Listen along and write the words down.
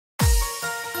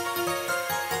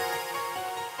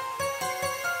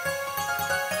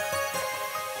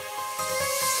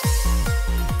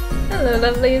Hello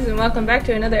lovelies, and welcome back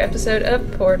to another episode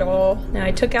of Portal. Now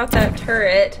I took out that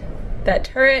turret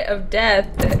of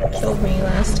death that killed me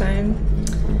last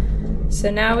time. So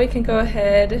now we can go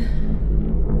ahead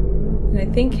and I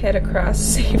think head across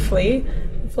safely.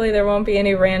 Hopefully there won't be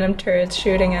any random turrets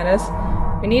shooting at us.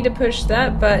 We need to push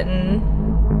that button,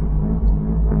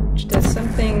 which does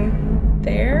something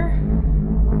there?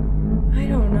 I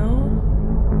don't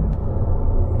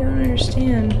know. I don't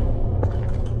understand.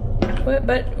 What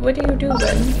do you do,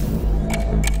 button?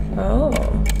 Oh.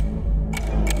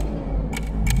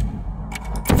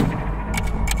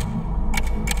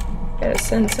 Gotta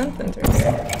send something through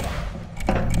here.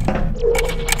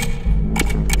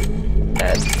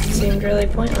 That seemed really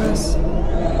pointless.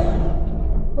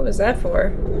 What was that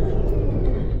for?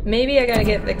 Maybe I gotta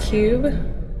get the cube.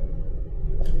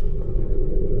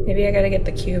 Maybe I gotta get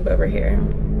the cube over here.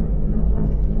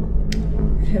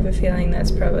 I have a feeling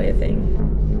that's probably a thing.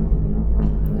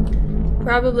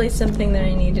 Probably something that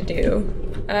I need to do.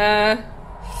 Can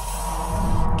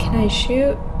I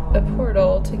shoot a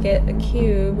portal to get a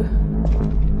cube?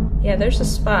 Yeah, there's a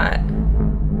spot.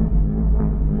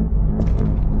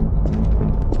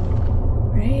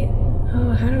 Right?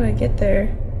 Oh, how do I get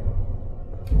there?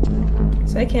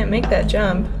 Because I can't make that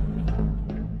jump.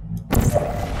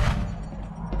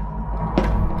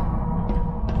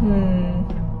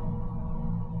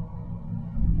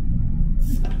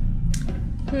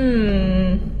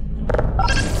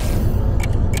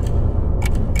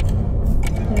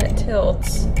 And it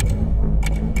tilts.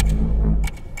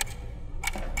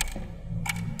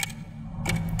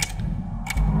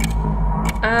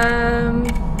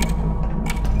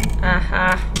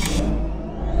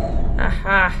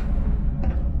 Aha.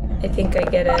 I think I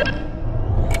get it.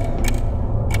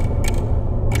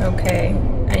 Okay,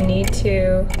 I need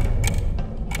to...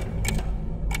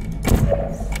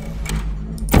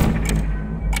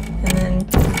 and then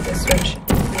the switch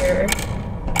here.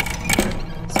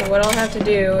 So what I'll have to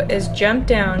do is jump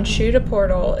down, shoot a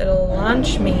portal, it'll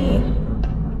launch me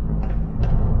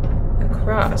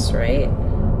across, right?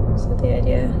 Is that the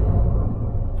idea?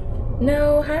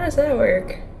 No, how does that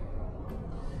work?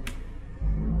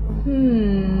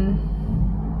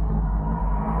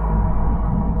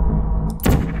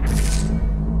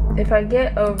 If I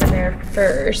get over there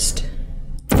first,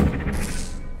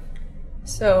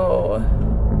 so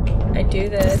I do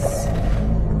this,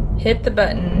 hit the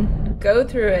button, go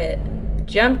through it,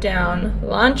 jump down,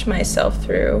 launch myself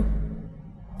through,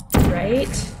 right?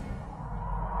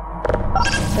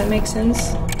 Does that make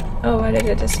sense? Oh, why did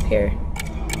it disappear?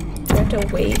 Do I have to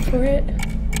wait for it?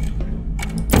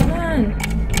 Come on!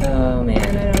 Oh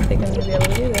man, I don't think I'm gonna be able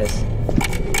to do this.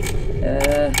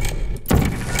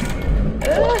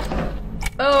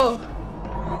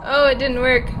 Oh, it didn't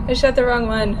work. I shot the wrong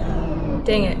one.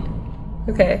 Dang it.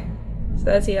 Okay, so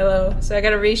that's yellow. So I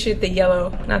gotta reshoot the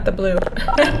yellow, not the blue.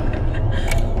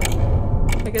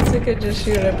 I guess I could just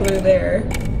shoot a blue there.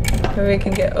 Or we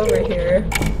can get over here.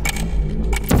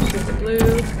 Shoot the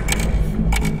blue.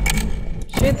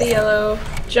 Shoot the yellow.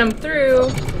 Jump through.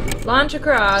 Launch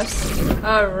across.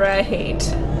 Alright.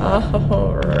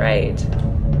 Alright.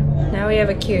 Now we have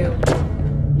a cube.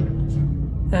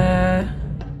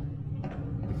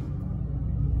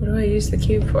 What do I use the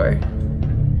cube for?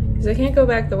 Because I can't go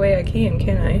back the way I came,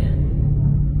 can I?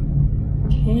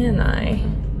 Can I?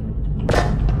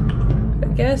 I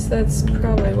guess that's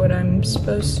probably what I'm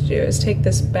supposed to do, is take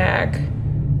this back.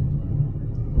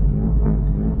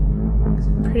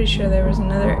 I'm pretty sure there was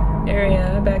another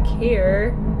area back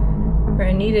here where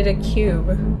I needed a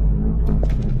cube.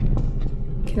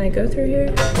 Can I go through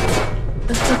here?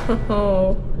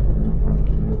 Oh.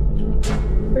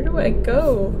 Where do I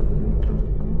go?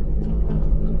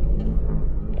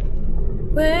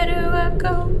 Where do I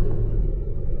go?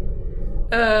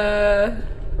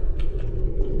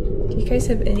 Do you guys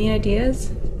have any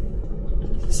ideas?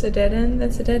 Is this a dead end?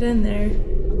 That's a dead end there.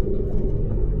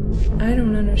 I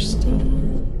don't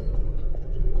understand.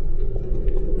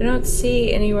 I don't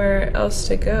see anywhere else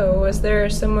to go. Was there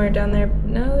somewhere down there?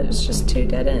 No, it was just two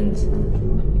dead ends.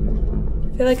 I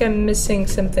feel like I'm missing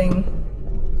something.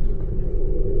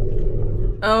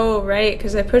 Oh, right,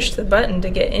 because I pushed the button to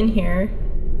get in here.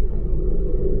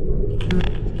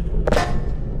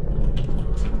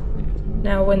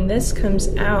 Now when this comes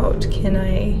out, can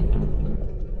I...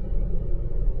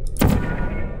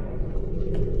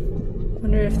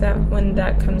 wonder if that, when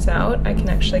that comes out, I can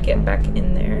actually get back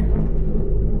in there.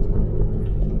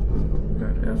 I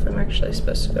don't know if I'm actually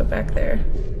supposed to go back there.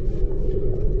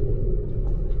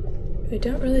 I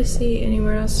don't really see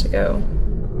anywhere else to go.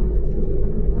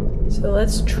 So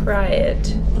let's try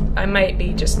it. I might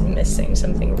be just missing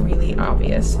something really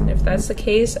obvious, and if that's the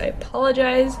case, I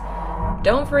apologize.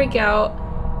 Don't freak out.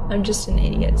 I'm just an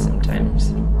idiot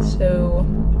sometimes. So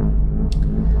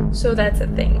that's a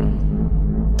thing.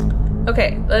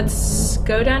 Okay, let's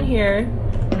go down here.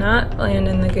 Not land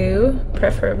in the goo,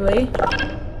 preferably.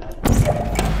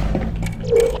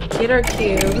 Get our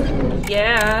cube.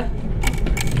 Yeah.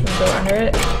 We'll go under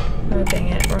it. Oh dang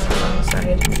it, we're on the wrong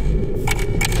side.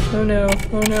 Oh no,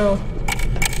 oh no.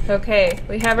 Okay,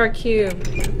 we have our cube,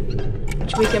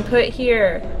 which we can put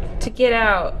here to get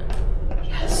out.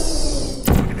 Yes.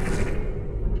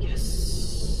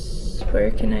 Yes.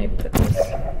 Where can I put this?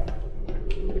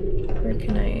 Where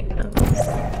can I? Oh.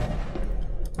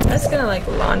 That's gonna like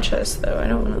launch us though. I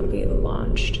don't want to be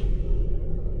launched.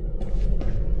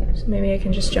 So maybe I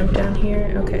can just jump down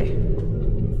here. Okay.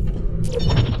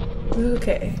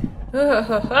 Okay. Ha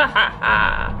ha ha ha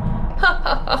ha.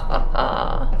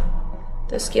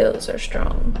 The skills are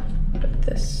strong. But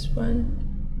this one.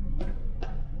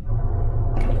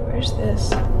 Okay, where's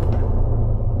this?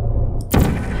 I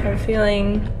have a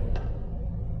feeling.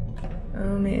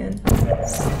 Oh man.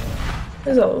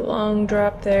 There's a long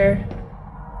drop there.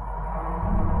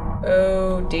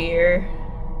 Oh dear.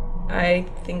 I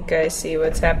think I see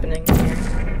what's happening here.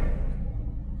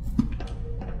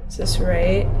 Is this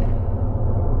right?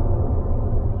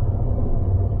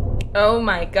 Oh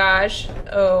my gosh.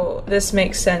 Oh, this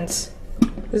makes sense.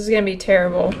 This is gonna be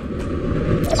terrible.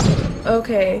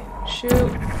 Okay, shoot.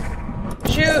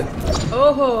 Shoot!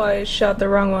 Oh, I shot the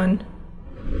wrong one.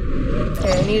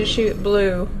 Okay, I need to shoot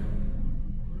blue.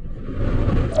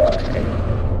 Okay.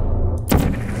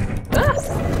 Ah!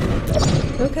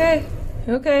 Okay,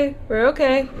 okay, we're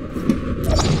okay.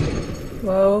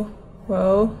 Whoa,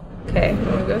 whoa. Okay, I'm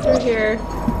gonna go through here.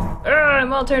 Ah,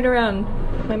 I'm all turned around.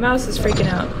 My mouse is freaking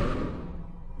out.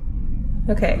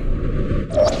 Okay.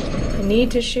 I need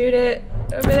to shoot it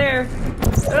over there.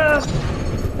 Ah!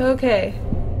 Okay.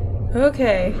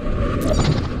 Okay.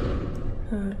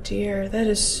 Oh dear, that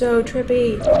is so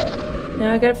trippy.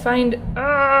 Now I gotta find.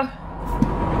 Ah!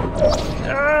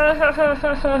 Ah! Ha, ha,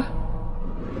 ha, ha.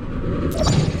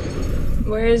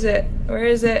 Where is it? Where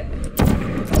is it?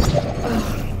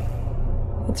 Oh.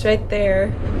 It's right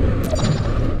there.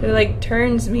 It like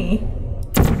turns me.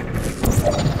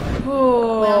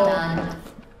 Oh. Well done.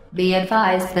 Be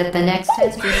advised that the next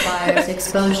test requires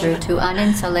exposure to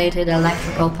uninsulated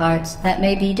electrical parts that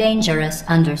may be dangerous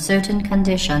under certain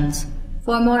conditions.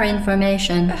 For more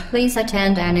information, please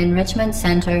attend an Enrichment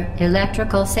Center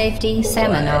Electrical Safety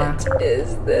Seminar. What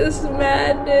is this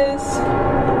madness?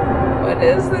 What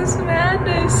is this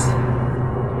madness?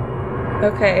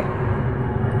 Okay.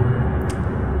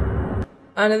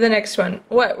 On to the next one.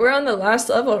 What? We're on the last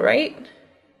level, right?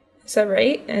 Is that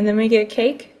right? And then we get a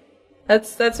cake?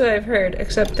 That's what I've heard,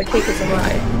 except the cake is a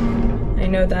lie. I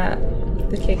know that.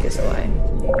 The cake is a lie.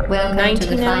 Welcome to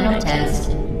the final test.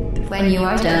 When you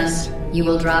are done, you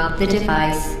will drop the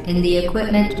device in the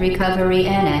Equipment Recovery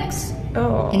Annex.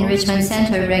 Oh. Enrichment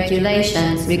Center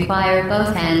regulations require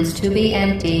both hands to be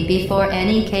empty before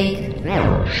any cake.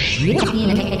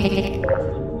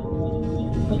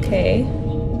 Okay.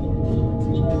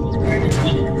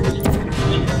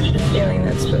 I'm feeling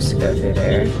that's supposed to go through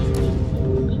there.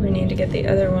 We need to get the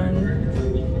other one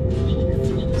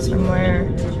somewhere.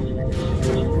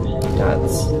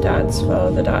 Dots,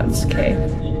 follow the dots. Okay.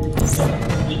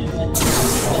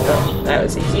 Oh, that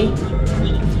was easy.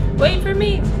 Wait for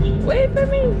me! Wait for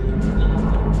me!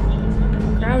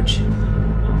 Crouch.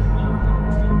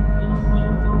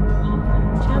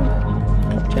 Jump.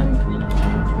 Jump.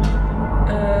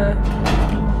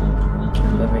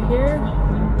 Jump over here.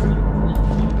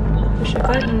 Push a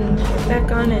button. Get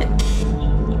back on it.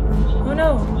 Oh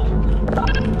no!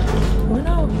 Oh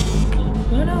no!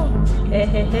 Oh no! Hey,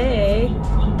 hey, hey!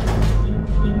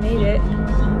 You made it.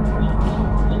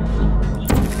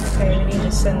 Okay, we need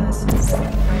to send this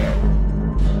higher.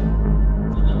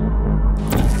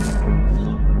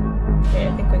 Okay, I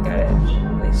think we got it at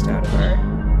least out of our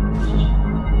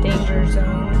danger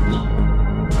zone.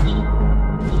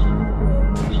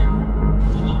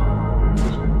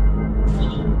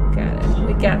 Got it.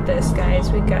 We got this, guys.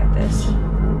 We got this.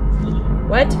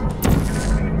 What?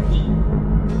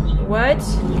 What?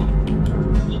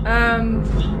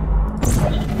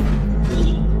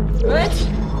 What?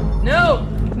 No!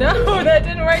 No, that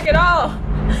didn't work at all!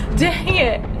 Dang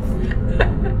it!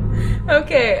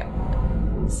 Okay.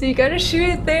 So you gotta shoot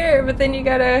it there, but then you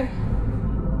gotta...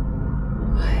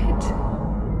 What?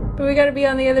 But we gotta be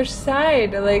on the other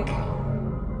side, like...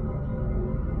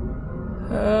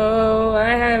 Oh, I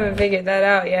haven't figured that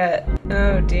out yet.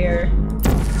 Oh dear.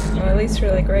 Well, at least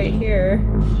we're like right here.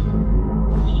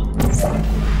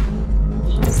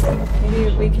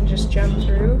 Maybe we can just jump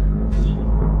through.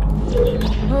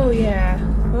 Oh yeah.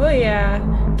 Oh yeah.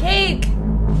 Cake!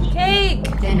 Cake!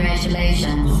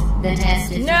 Congratulations. The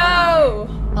test is No!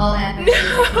 All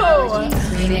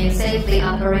applications remain safely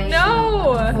operational.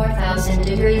 No! 4,000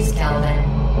 degrees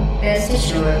Kelvin. Rest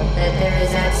assured that there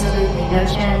is absolutely no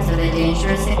chance of a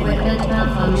dangerous equipment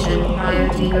malfunction prior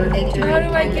to your victory. How do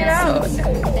I get out?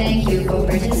 Thank you for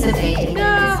participating in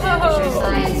this temperature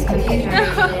science computer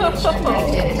prediction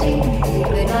activity.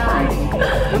 Goodbye.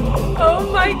 Oh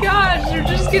my gosh, you're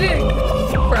just gonna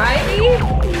fry me?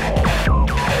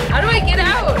 How do I get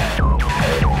out?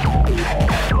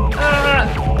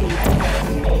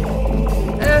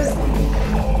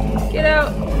 Get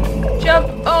out. Jump.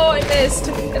 Oh, I missed.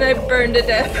 And I burned to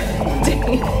death.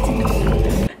 Dang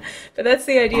it. But that's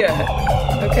the idea.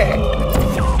 Okay.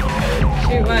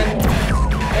 Shoot one.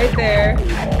 Right there.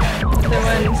 Other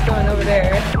one's going over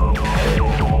there.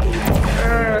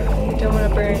 I don't want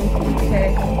to burn.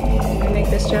 Okay. Let me make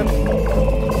this jump.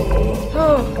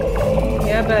 Oh.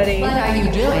 Yeah, buddy. What are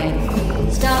you doing?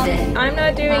 Stop it. I'm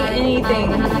not doing anything.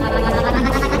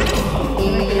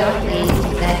 We are pleased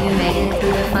that you made it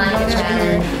through the final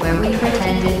challenge where we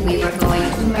pretended we were going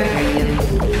to murder you.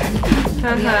 We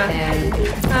are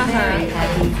very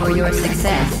happy for your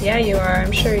success. Yeah, you are.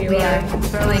 I'm sure you We are. are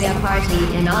throwing a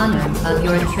party in honor of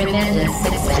your tremendous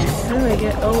success. How do I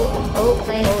get?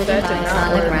 Place the that did device not on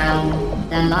the work.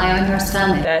 ground, then lie on your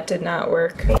stomach. That did not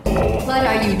work. What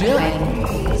are you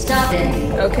doing? Stop it.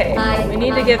 Okay, we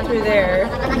need to get through there.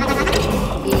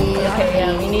 Okay,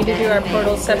 yeah, we need to do our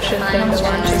portalception thing to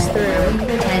launch us through.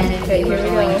 Okay, here we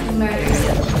go.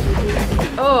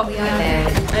 Oh,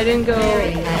 I didn't go. I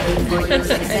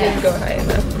didn't go high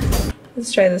enough.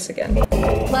 Let's try this again.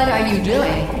 What are you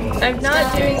doing? I'm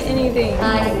not doing anything.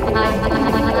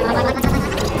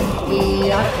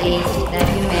 We are pleased that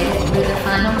you made it through the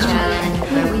final challenge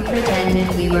where we pretended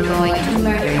we were going to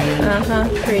murder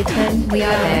you. Pretend. We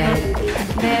are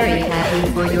very happy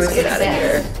for your Let's get out of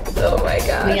here. success. Oh my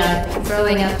gosh. We are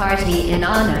throwing a party in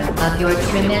honor of your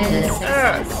tremendous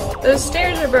success. Those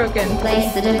stairs are broken.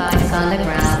 Place the device on the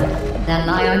ground, then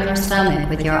lie on your stomach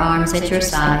with your arms at your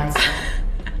sides.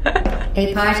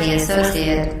 A party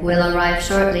associate will arrive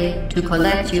shortly to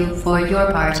collect you for your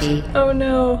party. Oh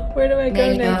no, where do I go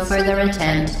Make no next? further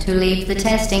attempt to leave the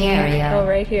testing area. Oh,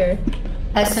 right here.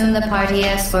 Assume the party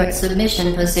escort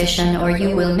submission position or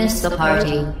you will miss the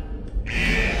party.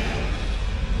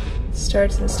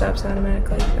 Starts and stops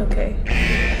automatically. Okay.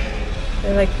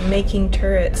 They're like making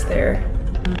turrets there.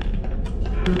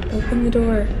 Open the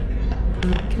door.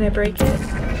 Can I break it?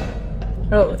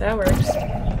 Oh, that works.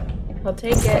 I'll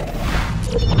take it.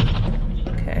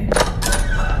 Okay.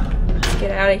 Let's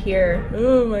get out of here.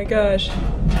 Oh my gosh.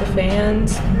 The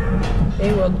fans.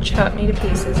 They will chop me to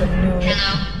pieces. I know it.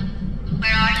 Hello?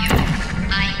 Where are you?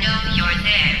 I know you're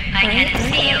there. I can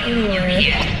feel you're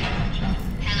here.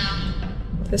 Hello?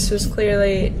 This was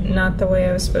clearly not the way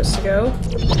I was supposed to go.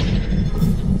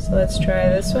 So let's try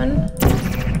this one.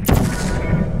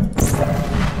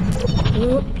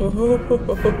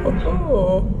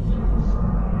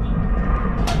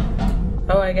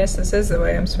 Oh, I guess this is the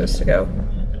way I'm supposed to go.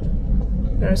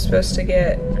 I'm supposed to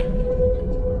get...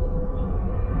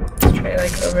 Let's try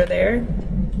like over there.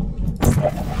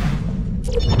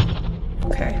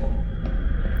 Okay.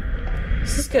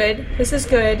 This is good. This is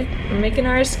good. We're making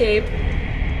our escape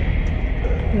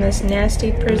from this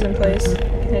nasty prison place.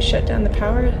 Can I shut down the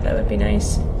power? That would be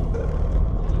nice.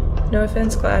 No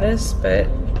offense, Gladys, but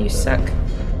you suck.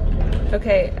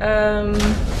 Okay,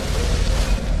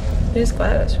 it is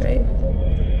Gladys, right?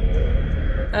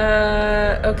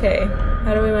 Okay.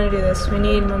 How do we want to do this? We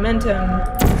need momentum.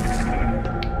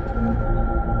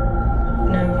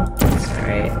 No, that's not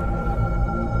right.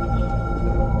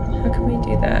 How can we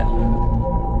do that?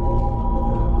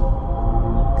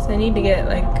 Because I need to get,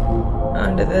 like,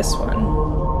 onto this one.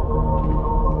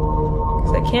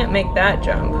 Because I can't make that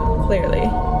jump, clearly.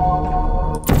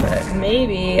 But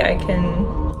maybe I can...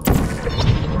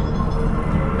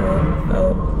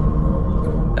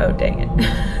 Oh, dang it.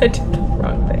 I did the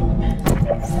wrong thing.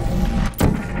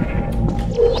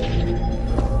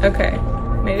 Okay,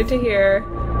 made it to here.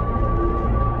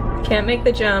 Can't make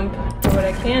the jump, but what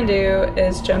I can do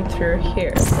is jump through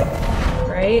here,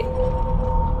 right?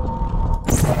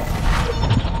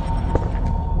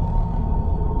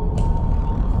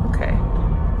 Okay.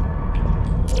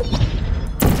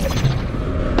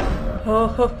 Ho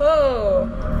ho ho!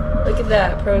 Look at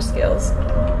that, pro skills.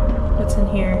 What's in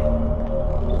here?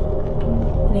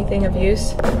 Anything of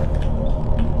use?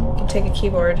 You can take a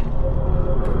keyboard.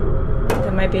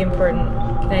 That might be important.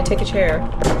 Can I take a chair?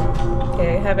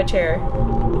 Okay, I have a chair.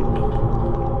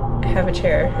 I have a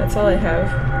chair. That's all I have.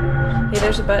 Hey,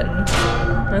 there's a button.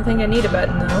 I don't think I need a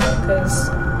button though, because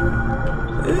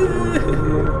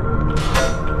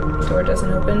the door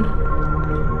doesn't open.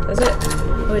 Does it?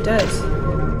 Oh, it does.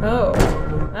 Oh,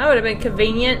 that would have been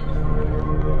convenient.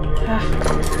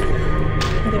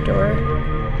 Another door.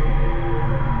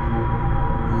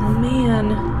 Oh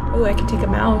man. Oh, I can take a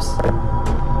mouse.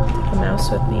 Take a mouse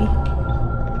with me.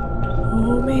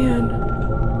 Oh man.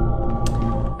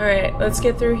 Alright, let's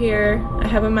get through here. I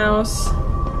have a mouse.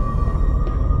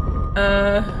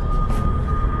 That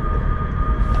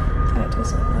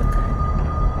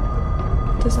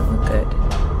doesn't look good.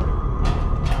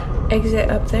 Exit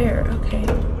up there, okay.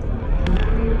 Oh,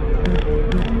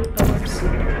 whoops.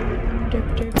 Derp,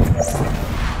 derp.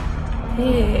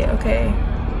 Hey, okay.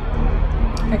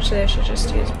 Actually, I should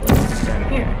just use blue down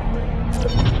here.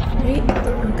 Right?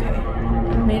 Okay.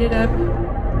 Made it up.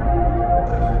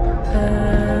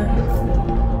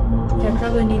 I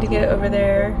probably need to get over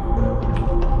there.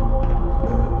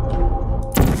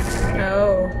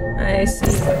 Oh, I see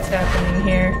what's happening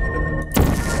here.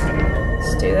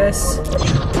 Let's do this.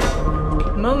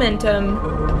 Momentum.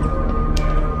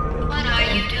 What are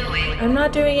you doing? I'm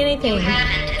not doing anything. You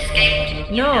haven't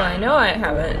escaped. No, I know I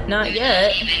haven't. Not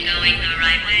yet. Even going the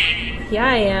right way. Yeah,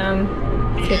 I am.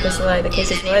 The cake is a lie, the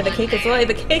cake is a lie, the cake is a lie,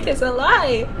 the cake is a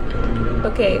lie!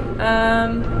 Okay,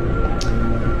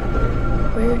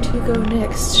 where to go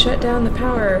next? Shut down the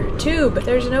power. Tube!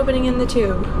 There's an opening in the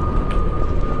tube.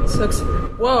 This looks...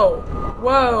 Whoa!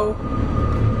 Whoa!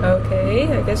 Okay,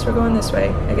 I guess we're going this way.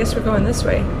 I guess we're going this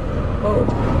way. Whoa,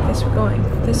 I guess we're going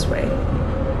this way.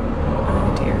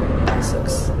 Oh dear, this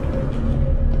looks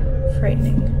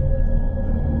frightening.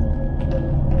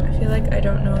 I feel like I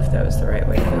don't know if that was the right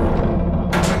way to go.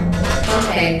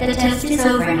 Okay, the test is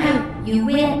over now. You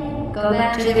win. Go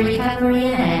back to the recovery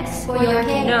annex for your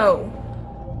cake. No.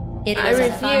 It was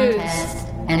a fun test,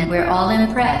 and we're all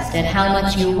impressed at how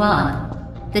much you won.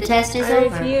 The test is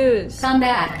over. I refuse. Come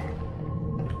back.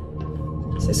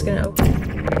 Is this gonna open?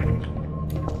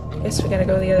 I guess we gotta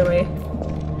go the other way.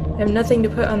 I have nothing to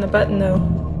put on the button though.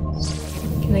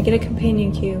 Can I get a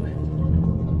companion cube?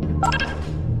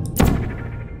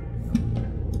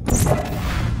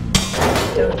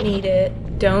 Don't need it.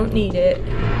 Don't need it.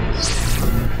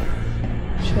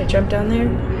 Should I jump down there?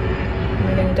 Am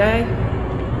I gonna die?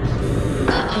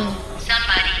 Uh-oh.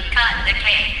 Somebody cut the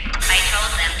cake. I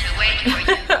told them to wait for you.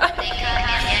 They cut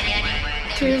it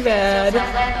anyway. Too bad.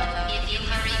 If you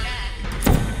hurry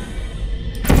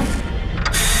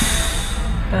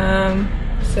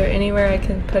back. Is there anywhere I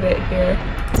can put it here?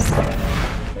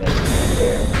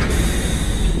 Here.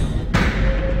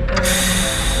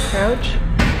 Crouch.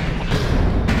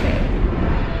 Okay.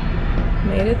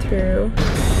 Made it through.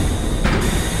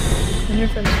 I wonder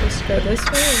if I'm supposed to go this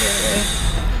way or the other way.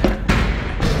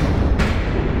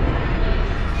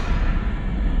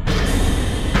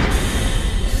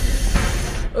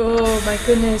 Oh my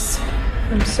goodness.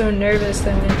 I'm so nervous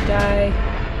that I'm gonna die.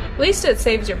 At least it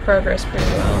saves your progress pretty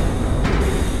well.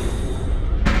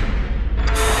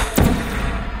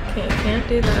 Okay, can't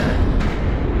do that.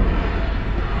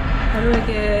 How do I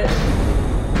get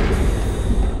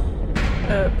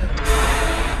up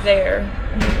there?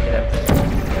 I need to get up there.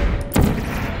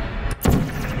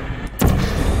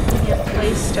 Can't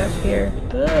place stuff here.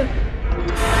 Ugh.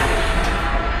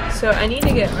 So I need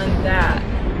to get on that.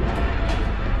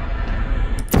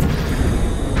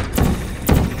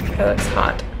 That looks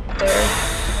hot. There.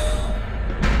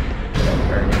 Don't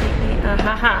burn anything.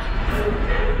 Ha.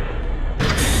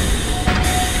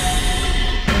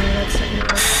 That's something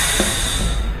else.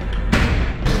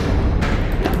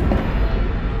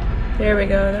 There we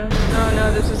go though. Oh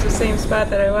no, this was the same spot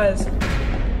that I was.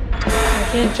 I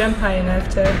can't jump high enough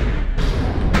to...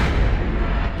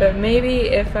 But maybe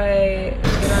if I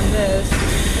get on this, I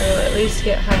will at least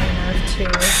get high enough to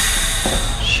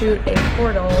shoot a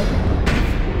portal.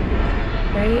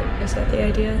 Right? Is that the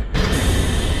idea? Okay.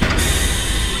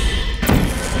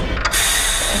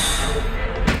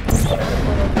 Shot a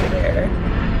portal through there.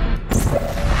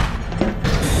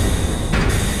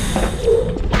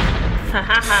 Ha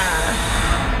ha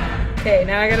ha! Okay,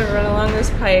 now I gotta run along this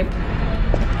pipe.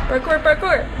 Parkour,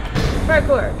 parkour!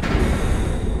 Parkour!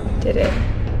 Did it.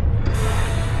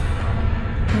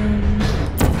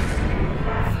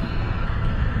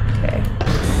 Okay.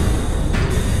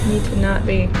 Need to not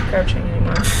be crouching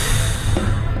anymore.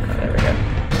 Oh, there we go.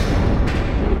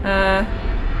 I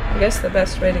guess the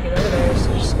best way to get over there is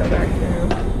to just go back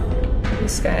through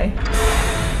this guy.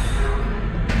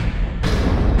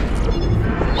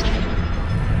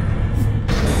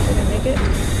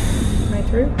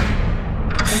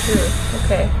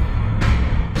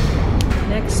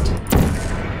 next.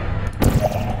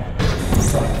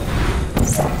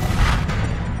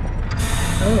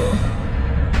 Oh.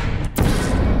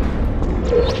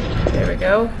 There we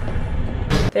go.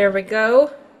 There we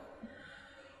go.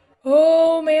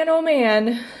 Oh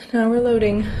man. Now we're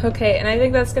loading. Okay, and I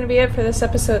think that's gonna be it for this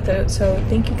episode though. So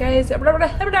thank you guys.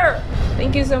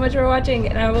 Thank you so much for watching,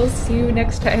 and I will see you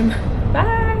next time.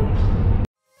 Bye!